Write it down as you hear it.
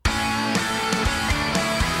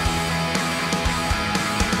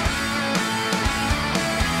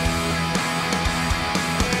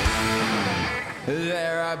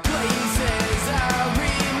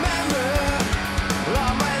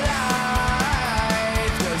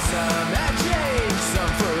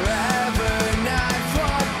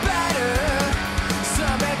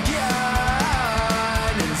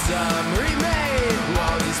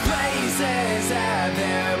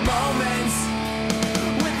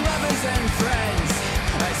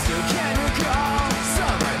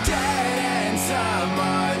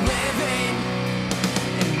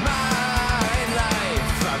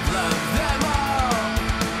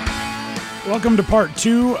Welcome to part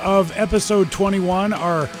 2 of episode 21,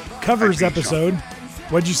 our covers episode.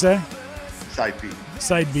 What'd you say? Side B.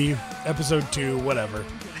 Side B, episode 2, whatever.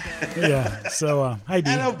 Yeah, so, hi,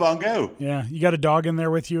 D. Hello, Bongo. Yeah, you got a dog in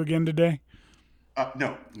there with you again today?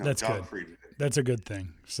 No, That's dog good. free today. That's a good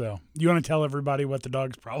thing. So, you want to tell everybody what the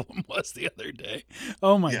dog's problem was the other day?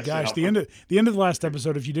 Oh my gosh! The end of the last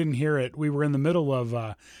episode. If you didn't hear it, we were in the middle of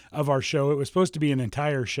our show. It was supposed to be an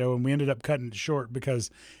entire show, and we ended up cutting it short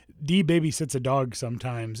because D babysits a dog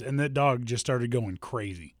sometimes, and that dog just started going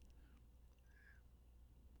crazy.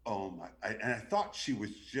 Oh my! And I thought she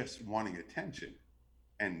was just wanting attention,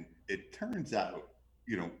 and it turns out,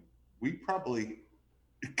 we probably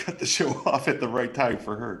cut the show off at the right time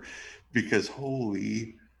for her, because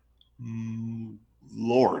holy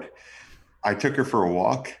Lord, I took her for a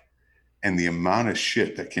walk, and the amount of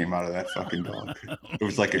shit that came out of that fucking dog, it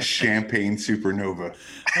was like a champagne supernova.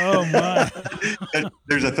 Oh my!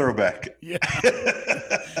 There's a throwback. Yeah.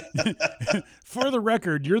 For the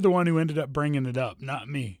record, you're the one who ended up bringing it up, not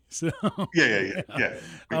me. So Yeah.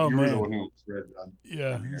 Oh, you were man. the one who read on.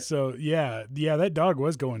 Yeah. on here. So yeah, that dog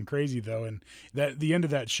was going crazy though, and the end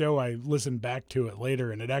of that show, I listened back to it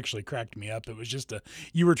later, and it actually cracked me up. It was just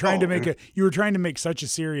you were trying to make such a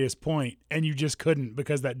serious point, and you just couldn't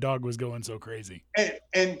because that dog was going so crazy. And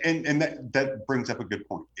that brings up a good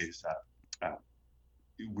point. Is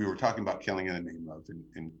we were talking about killing in the name of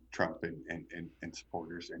and Trump and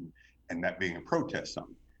supporters and that being a protest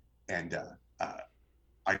song, and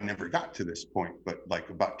I never got to this point, but like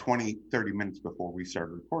about 20-30 minutes before we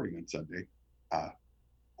started recording on Sunday,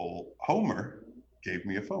 old Homer gave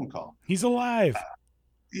me a phone call. He's alive.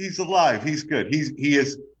 He's alive. He's good. He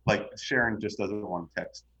is, like, Sharon just doesn't want to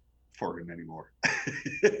text for him anymore.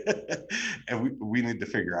 And we need to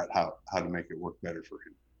figure out how to make it work better for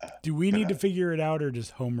him. Do we need to figure it out, or does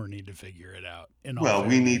Homer need to figure it out? Well,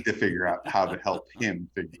 we need to figure out how to help him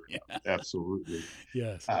figure it out. Absolutely.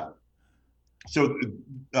 Yes. So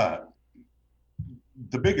the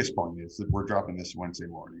biggest point is that we're dropping this Wednesday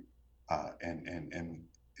morning, and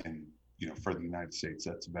for the United States,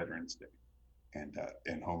 that's Veterans Day, and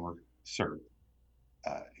Homer served.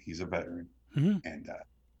 He's a veteran, Mm-hmm.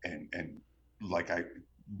 and like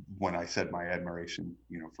when I said my admiration,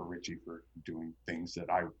 for Richie for doing things that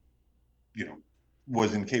I,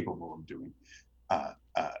 was incapable of doing,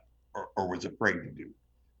 or was afraid to do.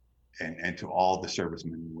 And to all the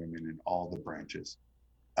servicemen and women in all the branches,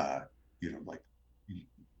 my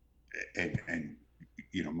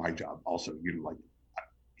job also,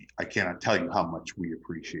 I cannot tell you how much we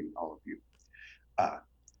appreciate all of you.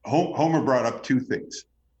 Homer brought up 2 things,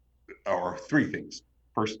 or 3 things.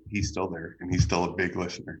 First, he's still there, and he's still a big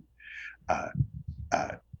listener.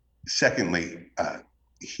 Secondly,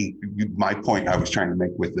 my point I was trying to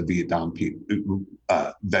make with the Vietnam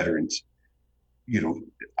veterans,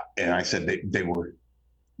 and I said they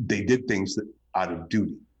did things that out of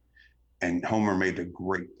duty, and Homer made a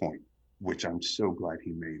great point, which I'm so glad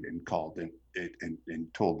he made and called and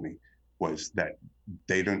told me, was that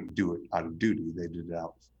they don't do it out of duty. They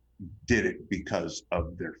did it because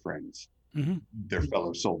of their friends, Mm-hmm. their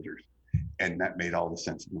fellow soldiers, and that made all the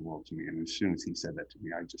sense in the world to me. And as soon as he said that to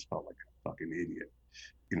me, I just felt like a fucking idiot,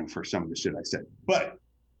 for some of the shit I said. But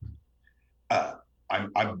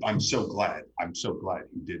I'm so glad. I'm so glad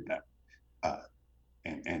he did that.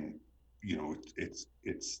 And it's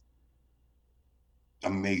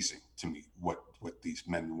amazing to me what these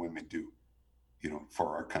men and women do,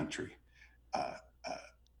 for our country.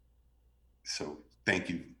 So thank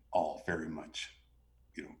you all very much.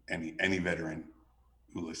 Any veteran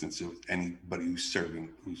who listens to it, anybody who's serving,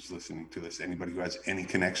 who's listening to this, anybody who has any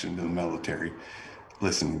connection to the military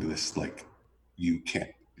listening to this, like, you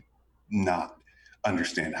can't not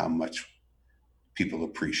understand how much people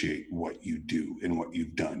appreciate what you do and what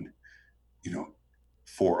you've done,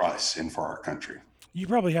 for us and for our country. You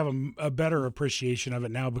probably have a better appreciation of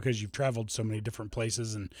it now because you've traveled so many different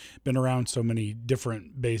places and been around so many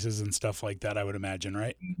different bases and stuff like that, I would imagine,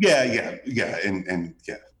 right? Yeah. And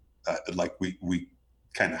like we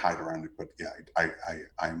kind of hide around it, but yeah,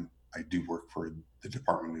 I do work for the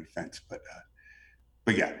Department of Defense, but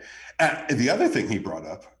yeah. The other thing he brought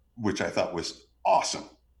up, which I thought was awesome,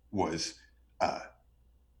 was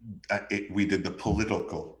we did the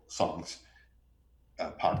political songs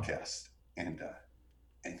podcast, and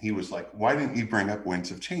he was like, "Why didn't you bring up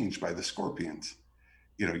Winds of Change by the Scorpions?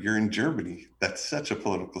 You're in Germany. That's such a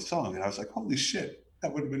political song." And I was like, "Holy shit,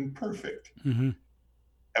 that would have been perfect." Mm-hmm.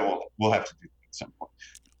 And we'll have to do that at some point.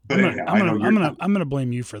 But I'm gonna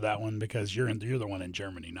blame you for that one because you're the one in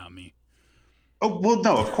Germany, not me. Oh well,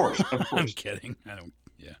 no, of course. I'm kidding.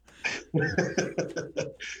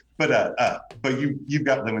 But you've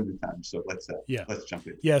got limited time, so let's jump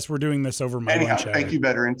in. Yes, we're doing this over my Anyhow, lunch hour. Thank you,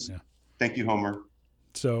 veterans. Yeah. Thank you, Homer.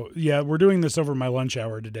 So yeah, we're doing this over my lunch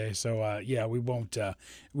hour today. So yeah, we won't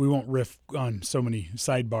riff on so many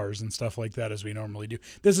sidebars and stuff like that as we normally do.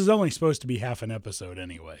 This is only supposed to be half an episode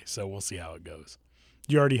anyway, so we'll see how it goes.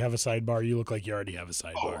 You already have a sidebar. You look like you already have a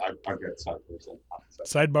sidebar. Oh, I've got sidebars.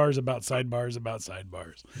 Sidebars about sidebars about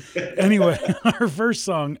sidebars. Anyway, our first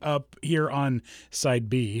song up here on side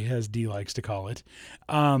B, as D likes to call it,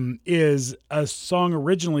 is a song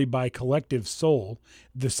originally by Collective Soul.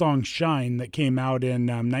 The song "Shine" that came out in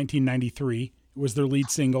 1993 was their lead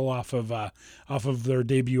single off of their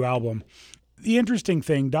debut album. The interesting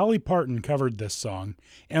thing, Dolly Parton covered this song,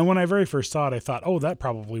 and when I very first saw it, I thought, "Oh, that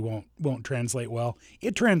probably won't translate well."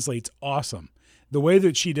 It translates awesome. The way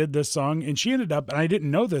that she did this song, and she ended up, and I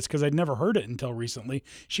didn't know this because I'd never heard it until recently,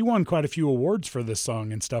 she won quite a few awards for this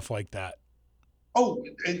song and stuff like that. Oh,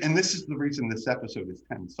 and this is the reason this episode is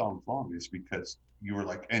 10 songs long, is because you were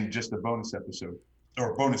like, and just a bonus episode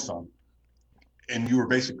or a bonus song, and you were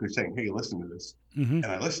basically saying, "Hey, listen to this," and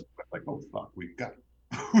I listened, like, "Oh fuck, we've got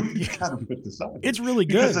to put this on." It's really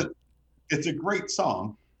good. Because it's a great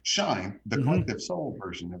song. "Shine," the Collective Soul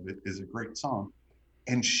version of it, is a great song.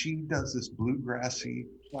 And she does this bluegrassy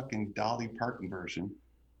fucking Dolly Parton version,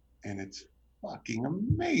 and it's fucking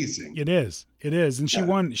amazing. It is. And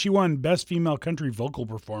she won Best Female Country Vocal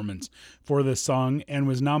Performance for this song and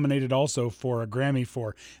was nominated also for a Grammy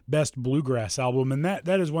for Best Bluegrass Album. And that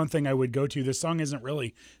is one thing I would go to. This song isn't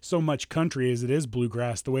really so much country as it is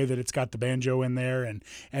bluegrass, the way that it's got the banjo in there and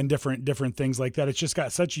different things like that. It's just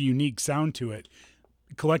got such a unique sound to it.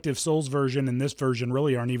 Collective Soul's version and this version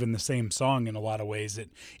really aren't even the same song in a lot of ways.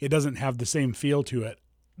 It doesn't have the same feel to it,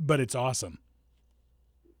 but it's awesome.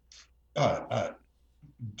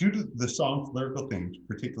 Due to the song's lyrical themes,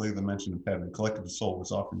 particularly the mention of heaven, Collective Soul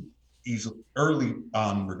was often early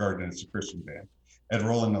on regarded as a Christian band. Ed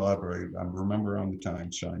Roland elaborated, "I remember on the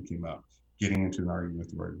time Shine came out, getting into an argument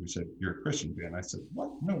with the writer who said, 'You're a Christian band.' I said,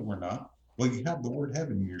 'What? No, we're not.' 'Well, you have the word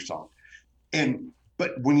heaven in your song.'"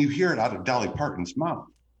 But when you hear it out of Dolly Parton's mouth,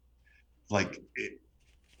 like it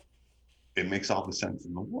makes all the sense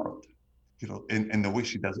in the world, and the way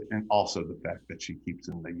she does it, and also the fact that she keeps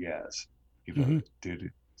in the yes,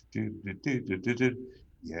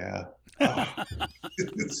 yeah,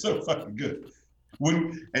 it's so fucking good.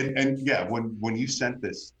 When you sent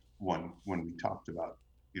this one, when we talked about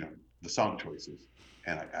the song choices,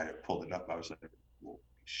 and I pulled it up, I was like, "Holy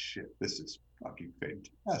shit, this is fucking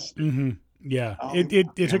fantastic." Yeah,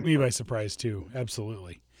 it took me by surprise too.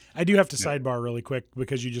 Absolutely. I do have to sidebar really quick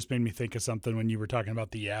because you just made me think of something when you were talking about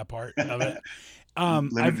the yeah part of it.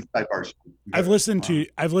 I've listened to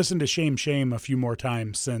Shame a few more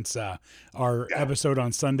times since our episode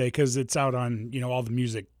on Sunday, because it's out on all the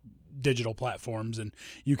music digital platforms, and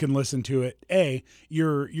you can listen to it.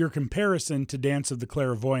 Your comparison to Dance of the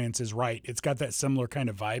Clairvoyants is right. It's got that similar kind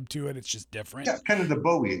of vibe to it. It's just different. Yeah, kind of the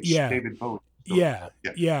Bowie. David Bowie. Yeah.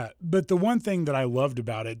 But the one thing that I loved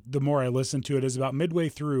about it, the more I listened to it, is about midway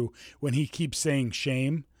through when he keeps saying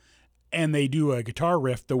shame, and they do a guitar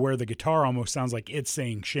riff where the guitar almost sounds like it's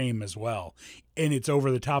saying shame as well. And it's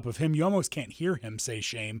over the top of him. You almost can't hear him say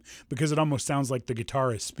shame because it almost sounds like the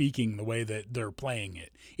guitar is speaking the way that they're playing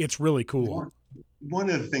it. It's really cool. One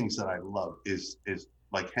of the things that I love is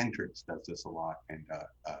like Hendrix does this a lot, and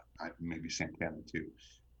maybe Santana too.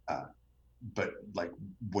 But like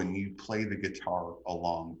when you play the guitar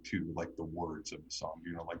along to like the words of the song,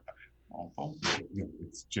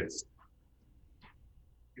 it's just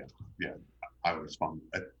I was fun.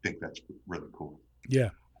 I think that's really cool. Yeah.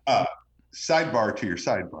 Sidebar to your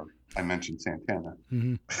sidebar. I mentioned Santana.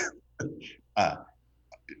 I'm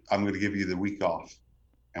going to give you the week off,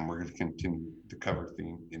 and we're going to continue the cover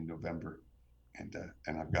theme in November. And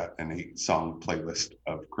I've got an 8-song playlist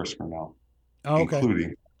of Chris Cornell,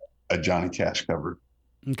 including a Johnny Cash cover.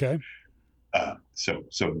 Okay. So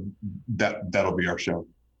that'll be our show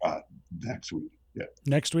next week. Yeah.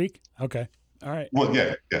 Next week? Okay. All right. Well,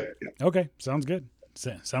 yeah. Okay. Sounds good.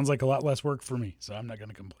 Sounds like a lot less work for me, so I'm not going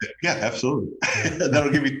to complain. Yeah, absolutely. That'll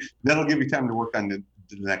give you time to work on the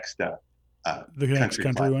next the next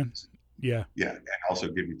country one. Yeah. Yeah, and also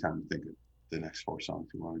give you time to think of the next 4 songs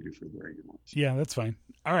you want to do for the regular ones. Yeah, that's fine.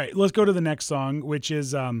 All right, let's go to the next song, which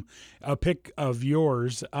is a pick of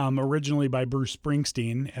yours, originally by Bruce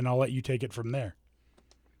Springsteen, and I'll let you take it from there.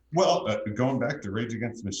 Well, going back to Rage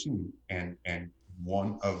Against the Machine, and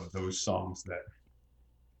one of those songs that,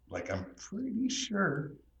 like, I'm pretty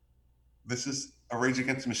sure this is a Rage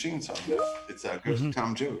Against the Machine song. It's Ghost of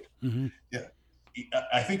Tom Joad. Mm-hmm. Yeah.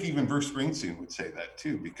 I think even Bruce Springsteen would say that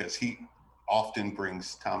too, because he often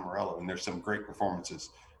brings Tom Morello, and there's some great performances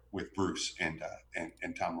with Bruce and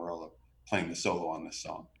Tom Morello playing the solo on this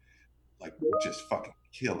song, like just fucking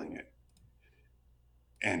killing it.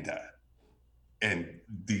 And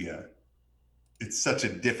the it's such a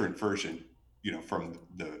different version, from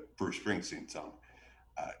the Bruce Springsteen song.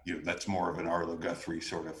 That's more of an Arlo Guthrie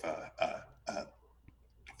sort of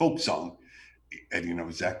folk song,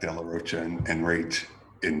 and Zach De La Rocha and Rage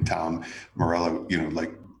and Tom Morello,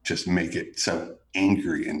 like just make it so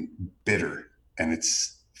angry and bitter, and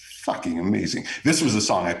it's fucking amazing. This was a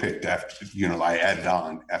song I picked after, I added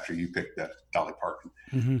on after you picked that Dolly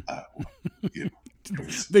Parton.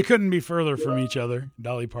 They couldn't be further from each other,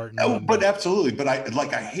 Dolly Parton. Oh, but absolutely. But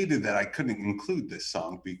I hated that I couldn't include this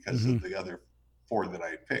song because of the other 4 that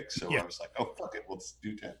I had picked. So I was like, oh, fuck it. Let's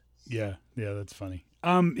do 10. Yeah. That's funny.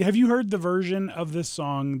 Have you heard the version of this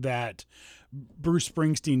song that Bruce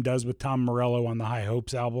Springsteen does with Tom Morello on the High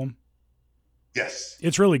Hopes album? Yes.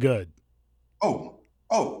 It's really good. Oh,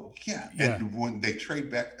 yeah. And when they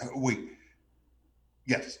trade back, wait.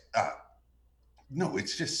 Yes. No,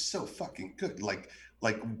 it's just so fucking good. Like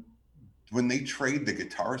when they trade the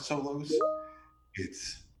guitar solos,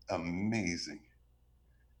 it's amazing.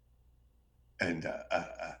 And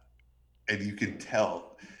you can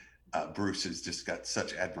tell Bruce has just got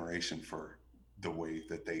such admiration for the way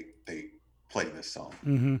that they play this song.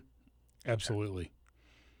 Mm-hmm. Absolutely.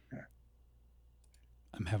 Yeah.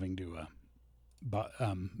 I'm having to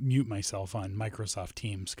mute myself on Microsoft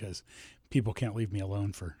Teams because people can't leave me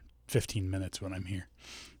alone for 15 minutes when I'm here.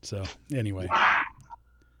 So anyway,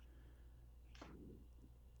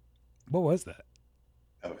 what was that?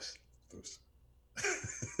 That was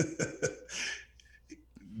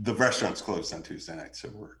the restaurant's closed on Tuesday night, so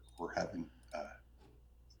we're having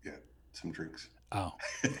some drinks. Oh,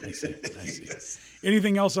 I see. Yes.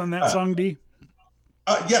 Anything else on that song, D?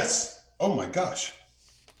 Yes. Oh my gosh.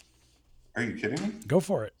 Are you kidding me? Go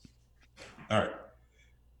for it. All right.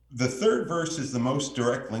 The third verse is the most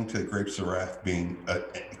direct link to the Grapes of Wrath, being an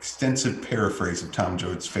extensive paraphrase of Tom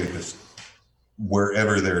Joad's famous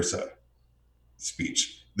 "Wherever There's a"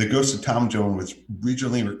 speech. The Ghost of Tom Joad was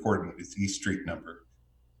regionally recorded as East Street Number,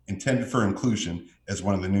 intended for inclusion as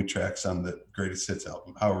one of the new tracks on the Greatest Hits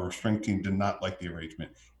album. However, Springsteen did not like the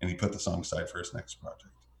arrangement, and he put the song aside for his next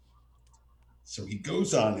project. So he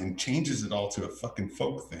goes on and changes it all to a fucking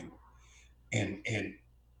folk thing. And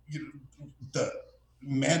the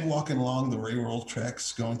man walking along the railroad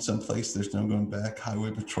tracks, going someplace there's no going back,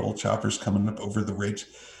 highway patrol choppers coming up over the ridge,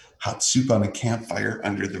 hot soup on a campfire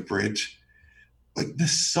under the bridge. Like,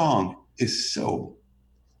 this song is so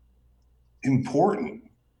important,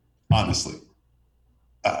 honestly,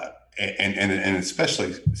 and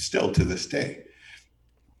especially still to this day.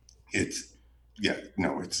 It's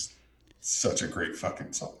such a great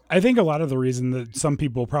fucking song. I think a lot of the reason that some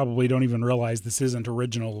people probably don't even realize this isn't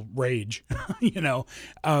original Rage,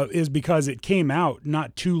 is because it came out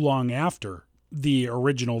not too long after the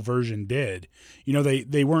original version did.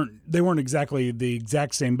 They weren't exactly the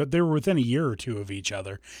exact same, but they were within a year or two of each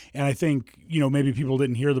other. And I think, maybe people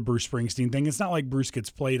didn't hear the Bruce Springsteen thing. It's not like Bruce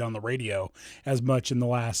gets played on the radio as much in the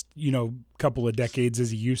last, couple of decades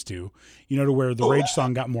as he used to, to where the Rage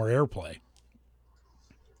song got more airplay.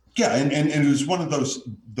 Yeah, and it was one of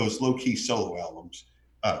those low key solo albums,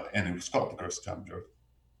 and it was called The Ghost of Tom Joad.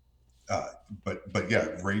 But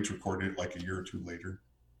yeah, Rage recorded it like a year or two later,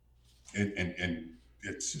 and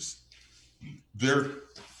it's just their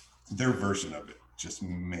version of it just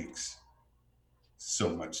makes so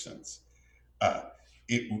much sense. That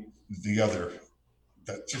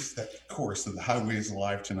chorus of "The Highway is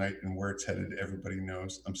Alive Tonight and Where It's Headed, Everybody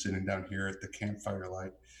Knows. I'm sitting down here at the campfire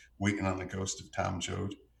light, waiting on the ghost of Tom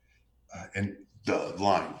Joad." And the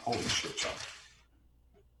line, holy shit, John.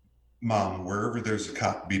 "Mom, wherever there's a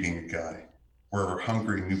cop beating a guy, wherever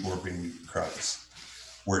hungry newborn baby cries,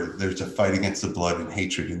 where there's a fight against the blood and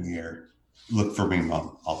hatred in the air, look for me,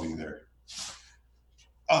 Mom, I'll be there."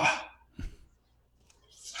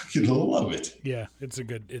 Fucking love it. Yeah, it's a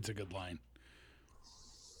good line.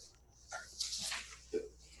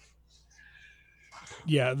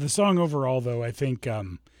 Yeah, the song overall, though, I think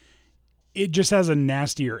it just has a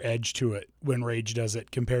nastier edge to it when Rage does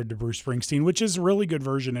it compared to Bruce Springsteen, which is a really good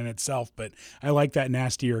version in itself. But I like that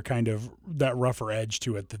nastier kind of, that rougher edge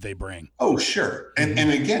to it that they bring. Oh, sure. And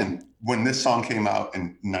again, when this song came out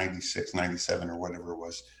in 96, 97 or whatever it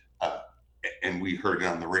was, and we heard it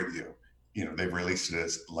on the radio, they released it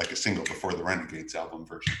as like a single before the Renegades album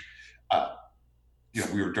version.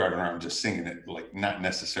 We were driving around just singing it, like not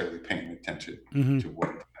necessarily paying attention to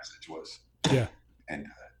what the message was. Yeah. And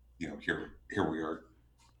here we are,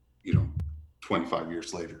 25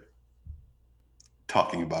 years later,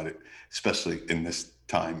 talking about it, especially in this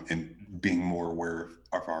time and being more aware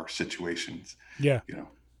of our situations. Yeah.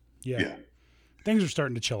 Yeah. Things are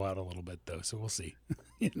starting to chill out a little bit though, so we'll see.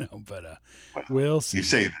 But we'll see. You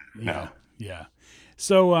say that now. Yeah.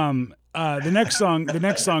 So the next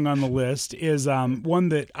song on the list is one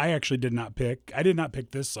that I actually did not pick. I did not pick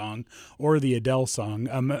this song or the Adele song.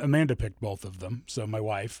 Amanda picked both of them, so my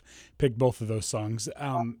wife picked both of those songs.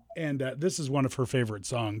 And this is one of her favorite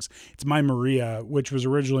songs. It's My Maria, which was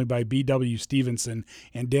originally by B.W. Stevenson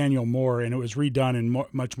and Daniel Moore, and it was redone and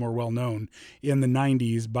much more well known in the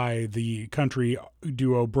 90s by the country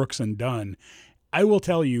duo Brooks and Dunn. I will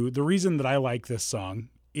tell you, the reason that I like this song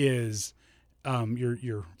is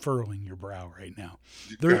you're furrowing your brow right now.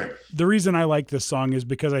 The reason I like this song is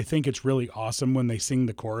because I think it's really awesome when they sing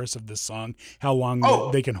the chorus of this song, how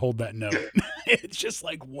long they can hold that note. It's just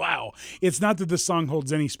like, wow. It's not that this song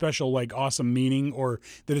holds any special, like, awesome meaning or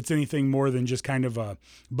that it's anything more than just kind of a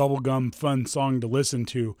bubblegum fun song to listen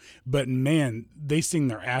to. But man, they sing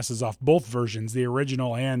their asses off, both versions, the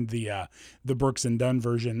original and the Brooks and Dunn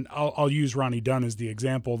version. I'll use Ronnie Dunn as the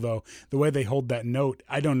example, though. The way they hold that note,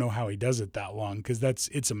 I don't know how he does it that long, because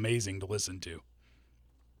it's amazing to listen to.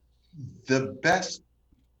 The best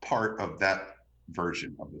part of that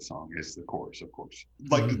version of the song is the chorus, of course.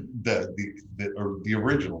 Like the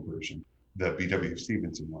original version, the B.W.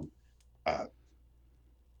 Stevenson one,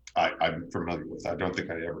 I'm familiar with. I don't think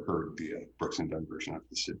I ever heard the Brooks and Dunn version of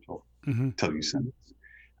this until you sent it.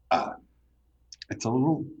 It's a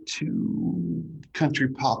little too country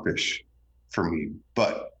popish for me,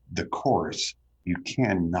 but the chorus, you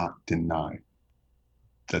cannot deny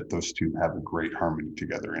that those two have a great harmony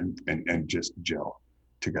together and just gel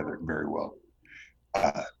together very well.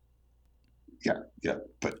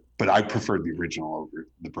 But I prefer the original over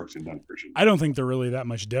the Brooks and Dunn version. I don't think they're really that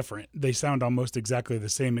much different. They sound almost exactly the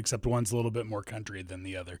same, except one's a little bit more country than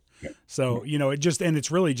the other. Yeah. So,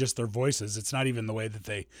 it's really just their voices. It's not even the way that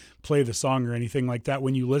they play the song or anything like that.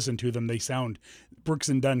 When you listen to them, Brooks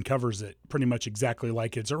and Dunn covers it pretty much exactly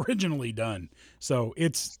like it's originally done. So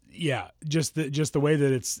it's, just the way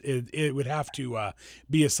that it would have to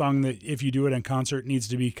be a song that if you do it in concert needs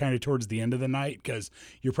to be kind of towards the end of the night, because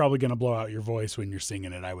you're probably going to blow out your voice when you're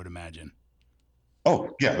singing it, I would imagine. Oh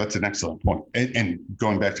yeah, that's an excellent point. And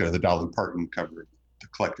going back to the Dolly Parton cover, the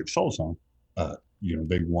Collective Soul song,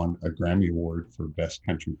 they won a Grammy Award for Best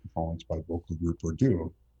Country Performance by Vocal Group or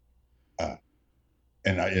Duo.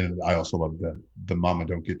 And I also love the Mama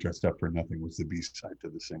Don't Get Dressed Up for Nothing was the B-side to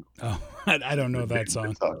the single. Oh, I don't know that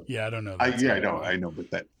song. Yeah, I don't know that song. I know,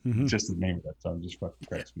 but that just the name of that song just fucking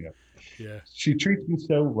cracks me up. Yeah. She treats me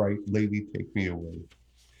so right, lady, take me away.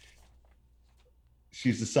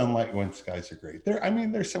 She's the sunlight when skies are gray.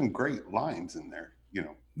 There's some great lines in there,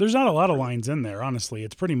 There's not a lot of lines in there, honestly.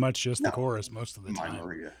 It's pretty much just the chorus most of the time. My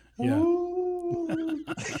Maria. Yeah.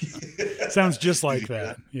 Sounds just like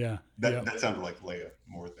that. Yeah. That sounded like Leia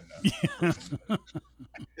more than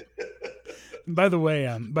By the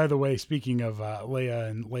way, speaking of Leia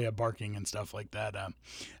and Leia barking and stuff like that,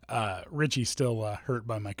 Richie's still hurt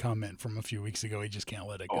by my comment from a few weeks ago. He just can't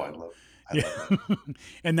let it go. I love it.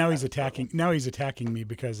 And now he's attacking me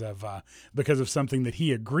because of something that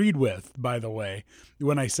he agreed with, by the way.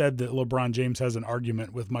 When I said that LeBron James has an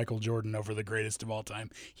argument with Michael Jordan over the greatest of all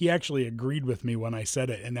time, he actually agreed with me when I said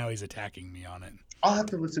it, and now he's attacking me on it. I'll have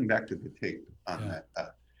to listen back to the tape on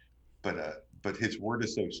that. But his word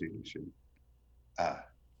association,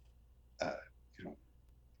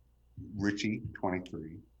 Richie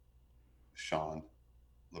 23, Sean,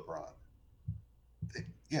 LeBron.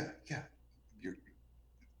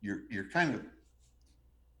 You're kind of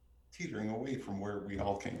teetering away from where we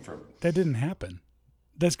all came from. That didn't happen.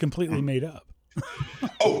 That's completely made up.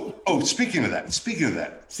 Speaking of that.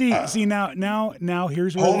 See now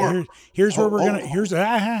here's where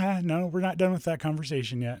no, we're not done with that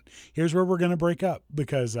conversation yet. Here's where we're gonna break up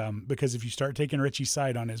because if you start taking Richie's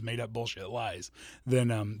side on his made up bullshit lies,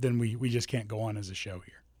 then we just can't go on as a show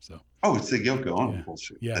here. So it's the Yoko Ono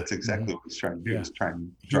bullshit. Yeah. That's exactly what he's trying to do. Is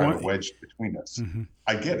trying to drive a wedge between us. Mm-hmm.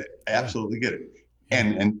 I get it. I absolutely get it.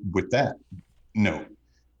 And with that, no.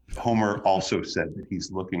 Homer also said that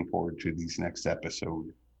he's looking forward to these next episodes,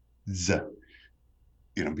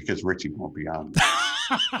 because Richie won't be on.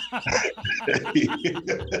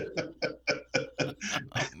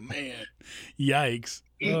 Oh man, yikes!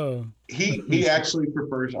 He actually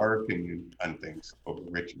prefers our opinion on things over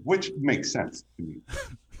Richie, which makes sense to me.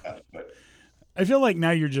 But I feel like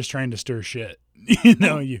now you're just trying to stir shit.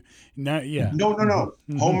 No.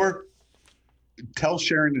 Mm-hmm. Homer, tell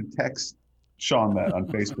Sharon to text Sean that on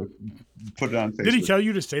Facebook. Put it on Facebook. Did he tell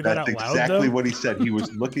you to say that out loud? That's exactly though? what he said. He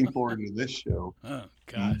was looking forward to this show. Oh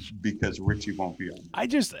gosh, because Richie won't be on. I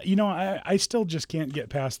just, I still just can't get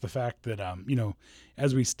past the fact that,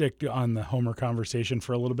 as we stick on the Homer conversation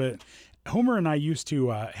for a little bit, Homer and I used to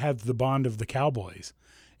have the bond of the Cowboys,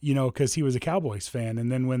 because he was a Cowboys fan.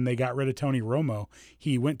 And then when they got rid of Tony Romo,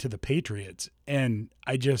 he went to the Patriots. And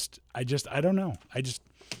I don't know. It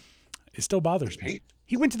still bothers me.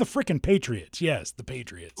 He went to the freaking Patriots. Yes, the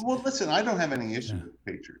Patriots. Well, listen, I don't have any issue with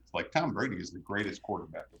the Patriots. Like, Tom Brady is the greatest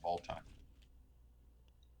quarterback of all time.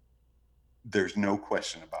 There's no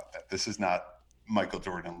question about that. This is not Michael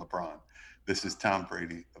Jordan and LeBron. This is Tom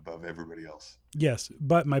Brady above everybody else. Yes,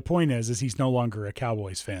 but my point is he's no longer a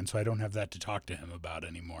Cowboys fan, so I don't have that to talk to him about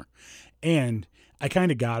anymore. And I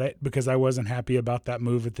kind of got it because I wasn't happy about that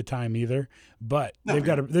move at the time either. But they've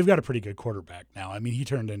got a pretty good quarterback now. I mean, he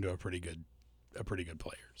turned into a pretty good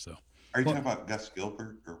player. So. Are you talking about Gus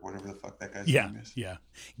Gilbert or whatever the fuck that guy's name is? Yeah.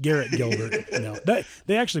 Garrett Gilbert.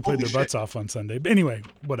 They actually played their butts off on Sunday. But anyway,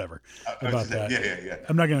 whatever about that. Yeah.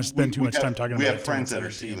 I'm not going to spend too much time talking about it. We have friends that are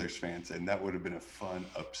Steelers fans, and that would have been a fun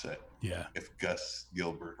upset. Yeah. If Gus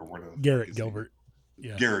Gilbert or whatever. Garrett Gilbert.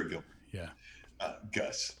 Yeah. Garrett Gilbert. Yeah.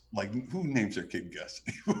 Gus. Like, who names their kid Gus?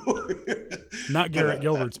 Not Garrett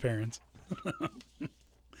Gilbert's parents.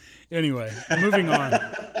 Anyway, moving on.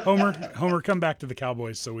 Homer, come back to the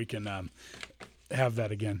Cowboys so we can have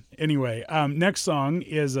that again. Anyway, next song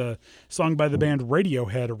is a song by the band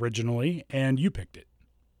Radiohead originally, and you picked it.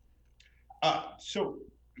 So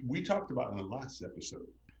we talked about in the last episode,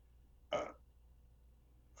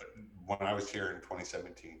 when I was here in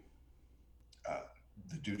 2017,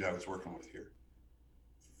 the dude I was working with here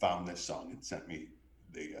found this song and sent me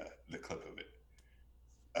the clip of it,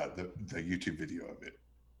 the YouTube video of it.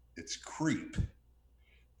 It's Creep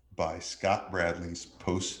by Scott Bradley's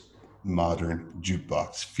Postmodern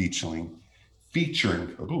Jukebox featuring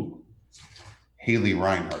Haley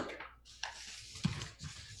Reinhart.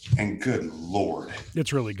 And good Lord.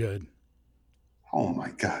 It's really good. Oh my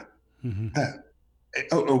God. Mm-hmm.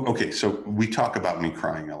 Okay. So we talk about me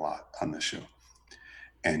crying a lot on this show.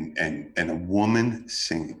 And a woman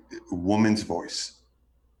singing, a woman's voice,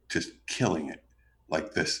 just killing it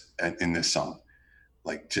like this in this song.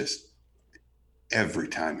 Like, just every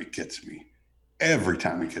time it gets me.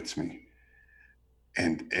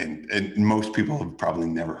 And most people have probably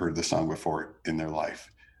never heard the song before in their life.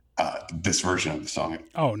 This version of the song.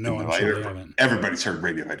 Oh no, I'm sure they haven't. Everybody's heard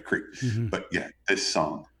Radiohead Creep, but yeah, this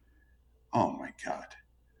song. Oh my God.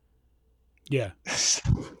 Yeah. So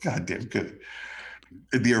goddamn good.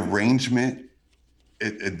 The arrangement,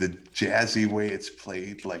 the jazzy way it's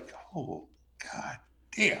played, like, oh God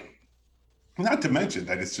damn. Not to mention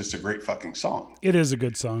that it's just a great fucking song. It is a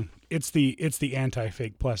good song. It's the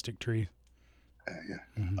anti-fake plastic tree. Yeah.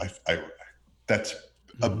 Mm-hmm. That's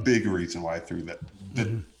a big reason why I threw that.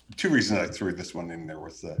 The two reasons I threw this one in there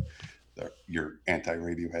was your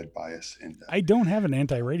anti-Radiohead bias. And I don't have an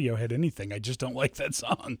anti-Radiohead anything. I just don't like that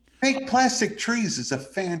song. Fake Plastic Trees is a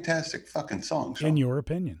fantastic fucking song. In your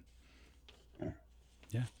opinion.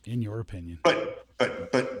 Yeah, in your opinion.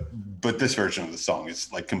 But this version of the song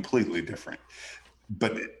is like completely different.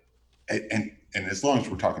 But and as long as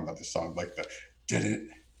we're talking about this song, like the did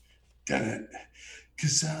it,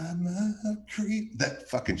 'cause I'm a creep. That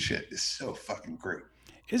fucking shit is so fucking great.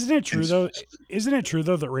 Isn't it true though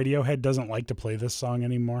that Radiohead doesn't like to play this song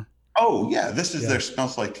anymore? Oh yeah, this is their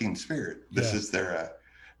Smells Like Teen Spirit. This is their.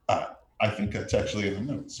 I think that's actually in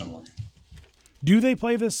the notes somewhere. Do they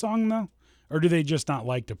play this song though, or do they just not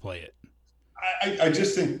like to play it? I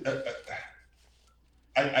just think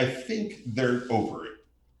I think they're over it.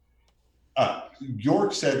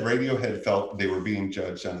 York said Radiohead felt they were being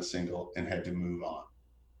judged on a single and had to move on.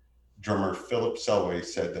 Drummer Philip Selway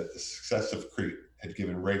said that the success of Creep had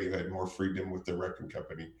given Radiohead more freedom with their record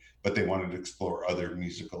company, but they wanted to explore other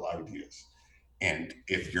musical ideas. And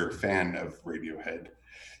if you're a fan of Radiohead,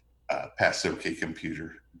 past OK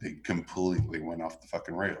Computer, they completely went off the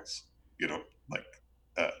fucking rails.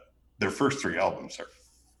 Their first three albums are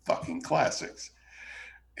fucking classics,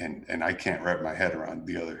 and I can't wrap my head around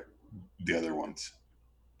the other ones.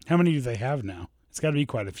 How many do they have now? It's got to be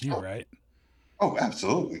quite a few, right? Oh,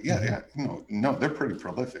 absolutely, yeah. No, they're pretty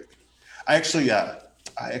prolific. I actually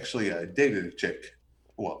dated a chick.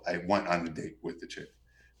 Well, I went on a date with a chick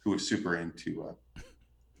who was super into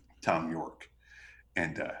Tom York,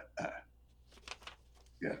 and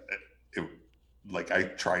I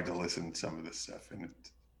tried to listen to some of this stuff, and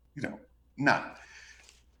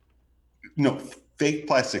Fake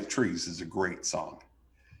Plastic Trees is a great song,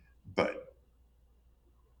 but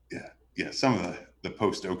yeah, some of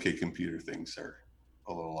post OK Computer things are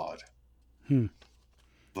a little odd. A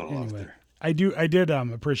little Anyway. off there. I did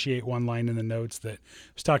appreciate one line in the notes that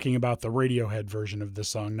was talking about the Radiohead version of the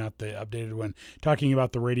song, not the updated one, talking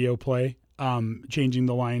about the radio play, changing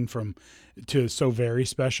the line to "so very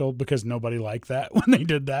special" because nobody liked that when they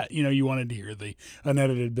did that. You know, you wanted to hear the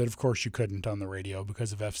unedited bit. Of course, you couldn't on the radio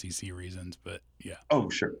because of FCC reasons, but yeah. Oh,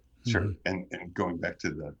 sure. And going back to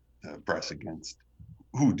the Brass Against,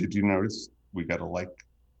 did you notice we got a like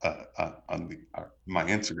on my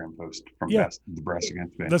Instagram post from the Brass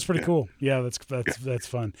Against band? That's pretty cool. Yeah, that's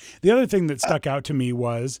fun. The other thing that stuck out to me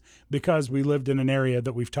was because we lived in an area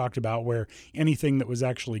that we've talked about where anything that was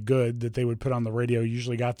actually good that they would put on the radio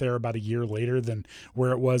usually got there about a year later than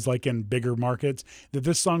where it was like in bigger markets, that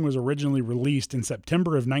this song was originally released in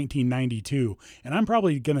September of 1992. And I'm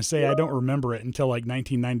probably going to say I don't remember it until like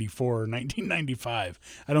 1994 or 1995.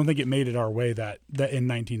 I don't think it made it our way that in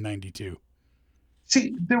 1992.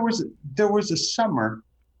 See, there was a summer.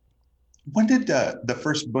 When did the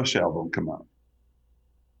first Bush album come out?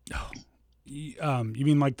 Oh, you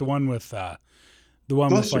mean like the one with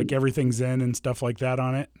like Everything's In and stuff like that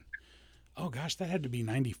on it? Oh gosh, that had to be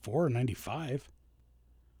 94 or 95.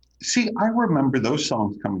 See, I remember those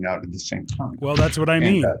songs coming out at the same time. Well, that's what I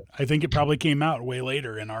mean. I think it probably came out way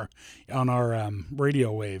later on our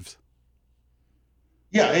radio waves.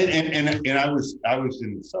 Yeah, and I was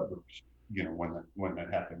in the suburbs, you know, when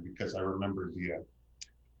that happened, because I remember the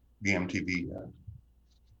MTV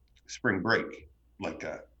Spring Break, like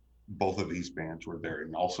both of these bands were there,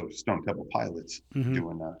 and also Stone Temple Pilots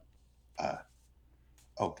doing oh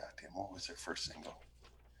goddamn, what was their first single?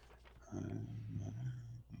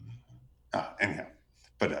 Anyhow,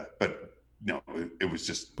 but no, it was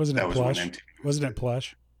just wasn't it Plush? Wasn't it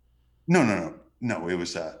Plush? No, it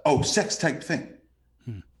was Sex Type Thing.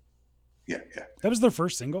 Yeah. That was their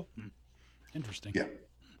first single. Interesting.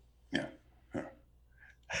 Yeah.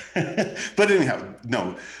 But anyhow,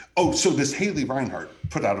 no. Oh, so this Haley Reinhart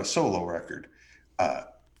put out a solo record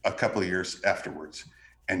a couple of years afterwards,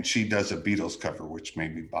 and she does a Beatles cover, which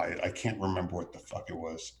made me buy it. I can't remember what the fuck it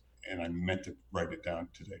was, and I meant to write it down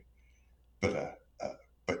today. But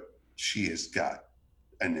she has got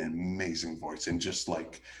an amazing voice, and just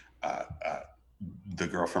like the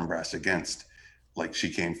girl from Brass Against, like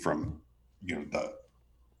she came from, you know,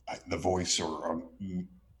 the Voice or you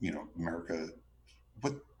know, America's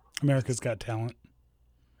Got Talent.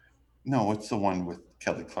 No, what's the one with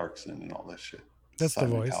Kelly Clarkson and all that shit? That's Simon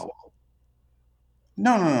The Voice. Cowell.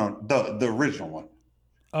 No, the original one.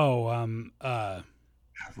 Oh, God,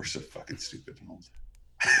 we're so fucking stupid and old.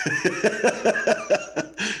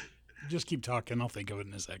 Just keep talking. I'll think of it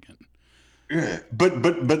in a second. Yeah, but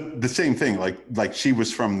the same thing. Like she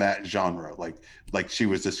was from that genre. Like she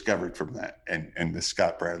was discovered from that, and the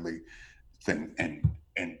Scott Bradley thing, and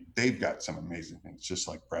they've got some amazing things, just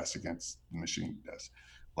like Brass Against the Machine does.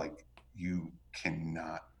 Like, you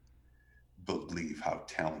cannot believe how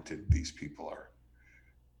talented these people are.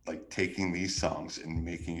 Like, taking these songs and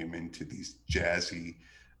making them into these jazzy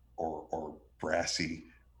or brassy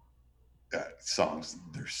songs.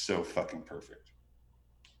 They're so fucking perfect.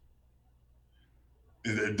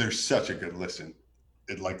 They're such a good listen.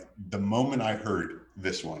 Like, the moment I heard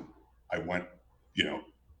this one, I went, you know,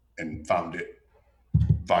 and found it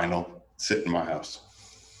vinyl, sit in my house.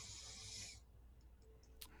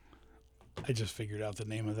 I just figured out the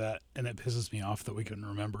name of that, and it pisses me off that we couldn't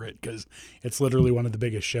remember it, because it's literally one of the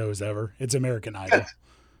biggest shows ever. It's American Idol.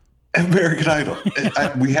 American Idol.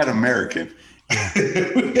 We had American.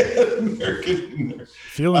 Yeah. We had American.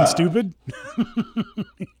 Feeling stupid?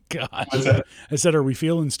 God. What's that? I said, are we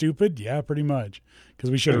feeling stupid? Yeah, pretty much.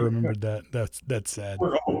 Because we should have remembered that. That's sad.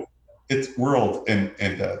 We're old. We're old, and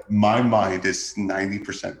my mind is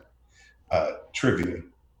 90% trivia,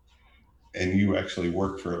 and you actually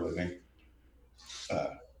work for a living.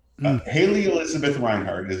 Haley Elizabeth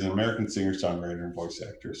Reinhart is an American singer-songwriter and voice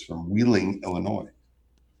actress from Wheeling, Illinois.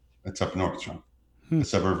 That's up north, John, a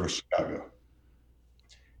suburb of Chicago.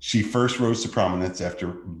 She first rose to prominence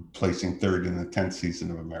after placing third in the 10th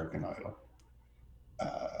season of American Idol.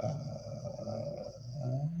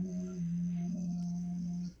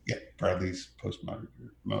 Bradley's postmodern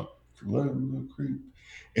creep.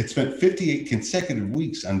 It spent 58 consecutive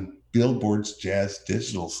weeks on Billboard's Jazz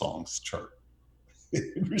Digital Songs chart.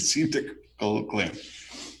 It received a critical acclaim.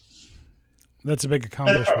 That's a big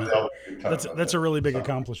accomplishment. That's a really big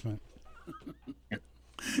accomplishment.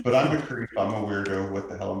 But I'm a creep. I'm a weirdo. What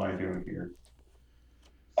the hell am I doing here?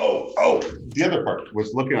 Oh, the other part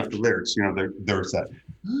was looking at the lyrics. You know, there's that.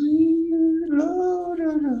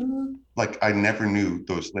 Like, I never knew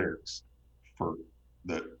those lyrics for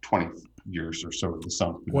the 20 years or so of the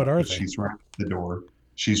song. What are they? She's running the door.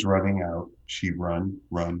 She's running out. She run,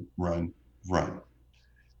 run, run, run.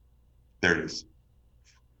 There it is.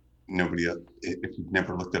 Nobody else. If you've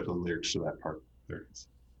never looked up the lyrics to that part, there it is.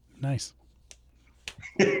 Nice.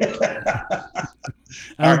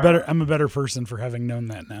 I'm a better person for having known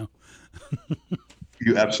that now.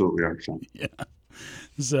 You absolutely are, Sean. Yeah.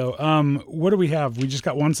 So, what do we have? We just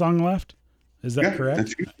got one song left. Is that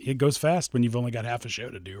correct? It goes fast when you've only got half a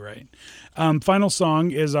show to do, right? Final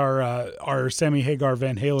song is our Sammy Hagar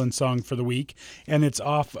Van Halen song for the week, and it's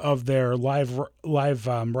off of their live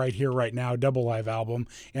Right Here Right Now double live album,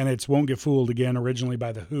 and it's Won't Get Fooled Again, originally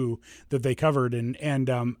by The Who, that they covered,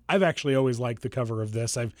 and I've actually always liked the cover of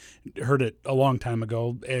this. I've heard it a long time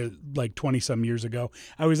ago, like 20 some years ago.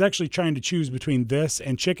 I was actually trying to choose between this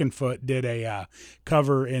and Chickenfoot did a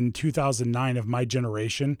cover in 2009 of My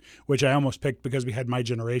Generation, which I almost picked because we had My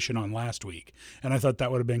Generation on last week, and I thought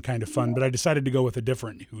that would have been kind of fun, but I decided to go with a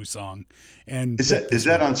different Who song. And is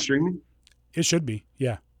that on streaming? It should be.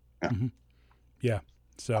 Yeah. Yeah. Mm-hmm. Yeah.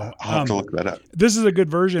 So I'll have to look that up. This is a good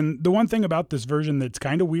version. The one thing about this version that's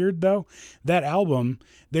kind of weird, though, that album,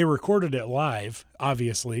 they recorded it live.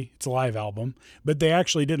 Obviously, it's a live album, but they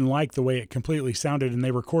actually didn't like the way it completely sounded, and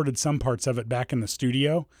they recorded some parts of it back in the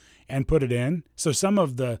studio and put it in. So some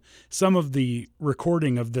of the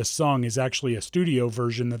recording of this song is actually a studio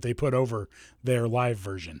version that they put over their live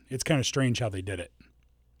version. It's kind of strange how they did it.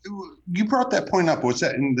 You brought that point up. Was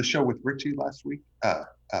that in the show with Richie last week?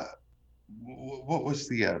 What was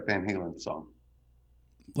the Van Halen song?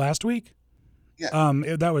 Last week? Yeah.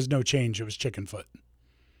 That was No Change. It was Chickenfoot.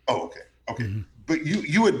 Oh, okay. Mm-hmm. But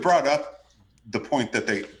you had brought up the point that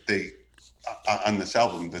they on this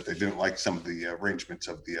album that they didn't like some of the arrangements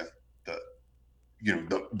of the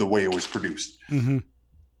way it was produced. Mm-hmm.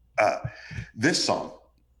 This song,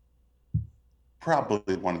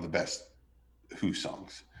 probably one of the best Who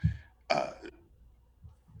songs,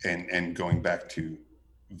 and going back to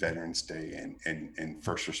Veterans Day and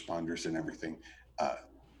first responders and everything,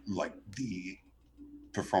 like the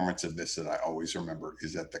performance of this that I always remember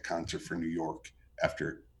is at the concert for New York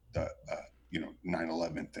after the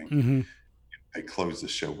 9/11 thing. Mm-hmm. They closed the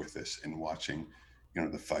show with this and watching,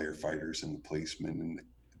 the firefighters and the policemen and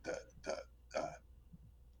the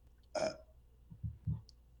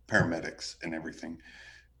paramedics and everything,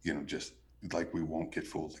 just like We Won't Get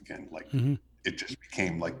Fooled Again. Like mm-hmm. It just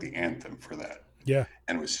became like the anthem for that. Yeah.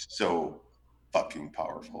 And it was so fucking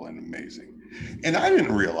powerful and amazing. And I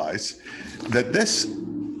didn't realize that this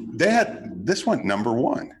went number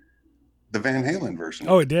one. The Van Halen version.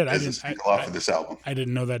 Oh, it did. I didn't off of this album. I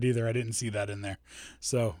didn't know that either. I didn't see that in there.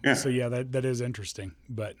 So that is interesting.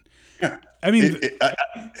 But yeah, I mean,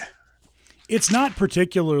 it's not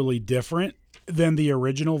particularly different than the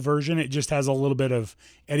original version. It just has a little bit of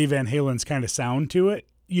Eddie Van Halen's kind of sound to it,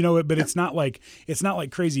 but it's not like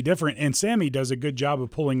crazy different. And Sammy does a good job of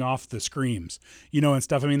pulling off the screams, and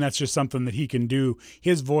stuff. I mean, that's just something that he can do.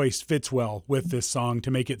 His voice fits well with this song to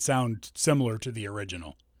make it sound similar to the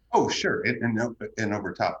original. Oh, sure. And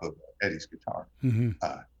over top of Eddie's guitar. Mm-hmm.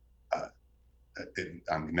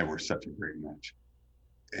 They were such a great match.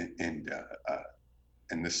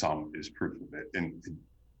 And this song is proof of it.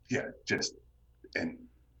 And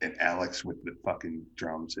Alex with the fucking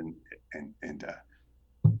drums and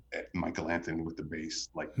Michael Anthony with the bass,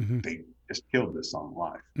 like mm-hmm. they just killed this song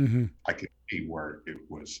live. Mm-hmm. I could see where it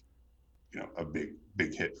was, a big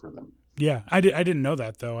hit for them. Yeah, I didn't know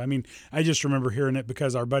that, though. I mean, I just remember hearing it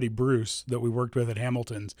because our buddy Bruce that we worked with at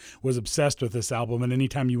Hamilton's was obsessed with this album, and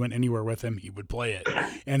anytime you went anywhere with him, he would play it.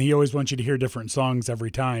 And he always wants you to hear different songs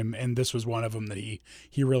every time, and this was one of them that he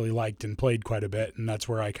really liked and played quite a bit, and that's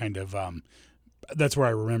where I kind of that's where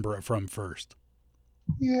I remember it from first.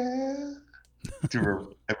 Yeah. Do you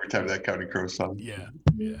remember every time that Counting Crows song? Yeah,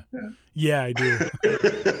 I do.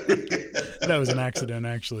 That was an accident,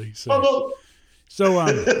 actually. So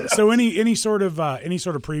any sort of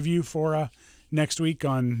preview for next week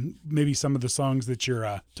on maybe some of the songs that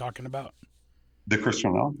you're talking about? The Chris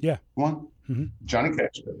Cornell one, mm-hmm. Johnny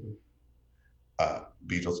Cash cover,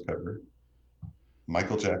 Beatles cover,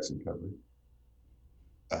 Michael Jackson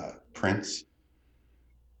cover, Prince,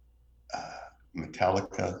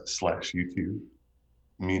 Metallica / U2.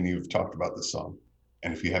 Me and you've talked about this song,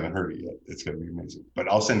 and if you haven't heard it yet, it's going to be amazing. But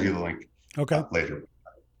I'll send you the link later.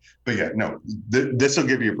 But yeah, no, this will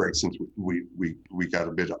give you a break since we got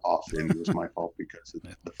a bit off, and it was my fault because of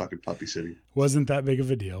the fucking Puppy City. Wasn't that big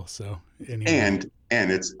of a deal. So anyway.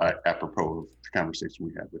 And it's apropos of the conversation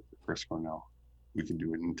we had with Chris Cornell. We can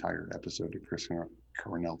do an entire episode of Chris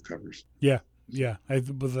Cornell covers. Yeah.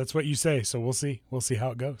 But that's what you say. So we'll see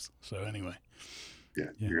how it goes. So anyway. Yeah,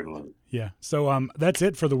 you're gonna love it. Yeah. So that's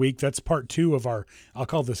it for the week. That's part 2 of our, I'll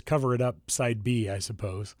call this Cover It Up side B, I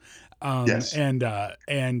suppose. Yes.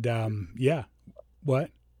 Yeah.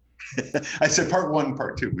 What? I said part 1,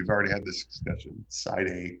 part 2. We've already had this discussion. Side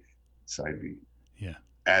A, side B. Yeah.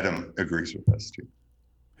 Adam agrees with us too.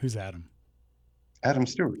 Who's Adam? Adam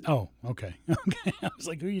Stewart. Oh, okay. Okay. I was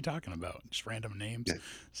like, who are you talking about? Just random names. Yeah.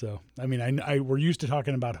 So, I mean, we're used to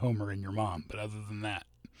talking about Homer and your mom, but other than that,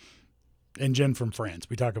 and Jen from France,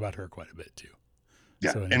 we talk about her quite a bit too.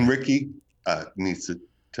 Yeah. So anyway. And Ricky needs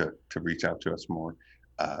to reach out to us more,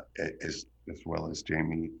 as well as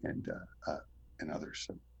Jamie and others.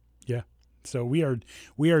 So. Yeah. So we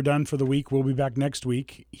are done for the week. We'll be back next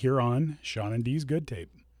week here on Sean and Dee's Good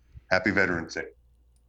Tape. Happy Veterans Day.